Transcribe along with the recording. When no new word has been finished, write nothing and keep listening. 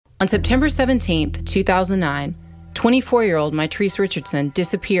On September 17th, 2009, 24-year-old Mitrice Richardson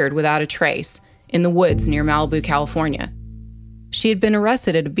disappeared without a trace in the woods near Malibu, California. She had been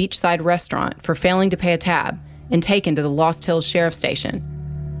arrested at a beachside restaurant for failing to pay a tab and taken to the Lost Hills Sheriff's Station.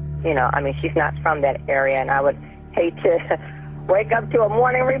 She's not from that area, and I would hate to wake up to a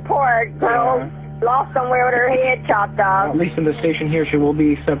morning report, girl lost somewhere with her head chopped off. At least in the station here, she will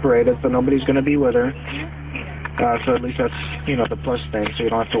be separated, so nobody's going to be with her. So at least that's, the plus thing, so you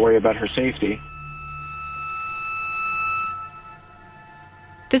don't have to worry about her safety.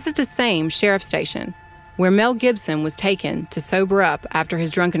 This is the same sheriff's station where Mel Gibson was taken to sober up after his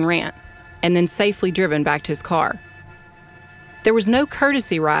drunken rant and then safely driven back to his car. There was no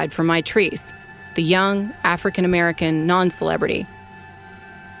courtesy ride for Mitrice, the young African-American non-celebrity.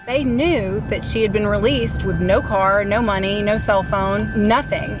 They knew that she had been released with no car, no money, no cell phone,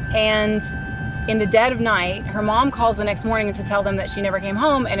 nothing. And in the dead of night, her mom calls the next morning to tell them that she never came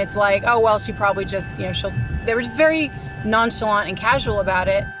home. And it's like, oh, well, she probably just, they were just very nonchalant and casual about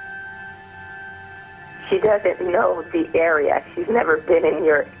it. She doesn't know the area. She's never been in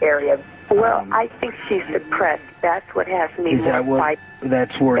your area. Well, I think she's depressed. That's what has me more.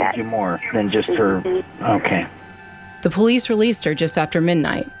 That's worried you more than just her? Okay. The police released her just after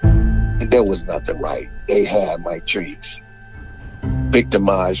midnight. There was nothing right. They had Mitrice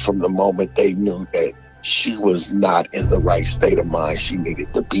victimized from the moment they knew that she was not in the right state of mind she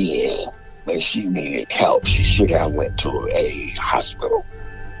needed to be in. And she needed help. She should have went to a hospital.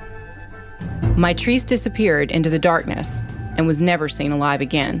 Mitrice disappeared into the darkness and was never seen alive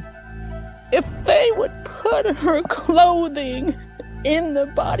again. If they would put her clothing in the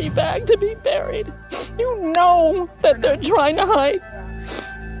body bag to be buried, you know that they're trying to hide.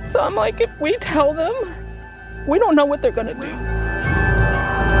 So I'm like, if we tell them, we don't know what they're going to do.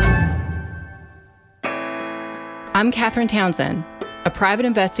 I'm Catherine Townsend, a private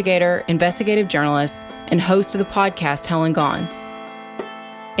investigator, investigative journalist, and host of the podcast Hell and Gone.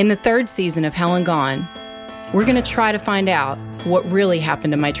 In the third season of Hell and Gone, we're going to try to find out what really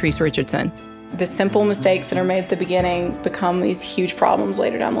happened to Mitrice Richardson. The simple mistakes that are made at the beginning become these huge problems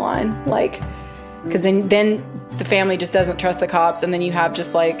later down the line. Because then the family just doesn't trust the cops, and then you have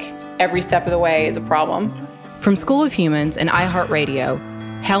just every step of the way is a problem. From School of Humans and iHeartRadio,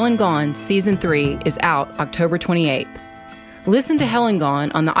 Hell and Gone Season 3 is out October 28th. Listen to Hell and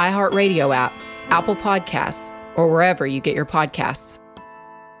Gone on the iHeartRadio app, Apple Podcasts, or wherever you get your podcasts.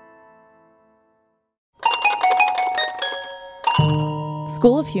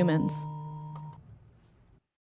 School of Humans.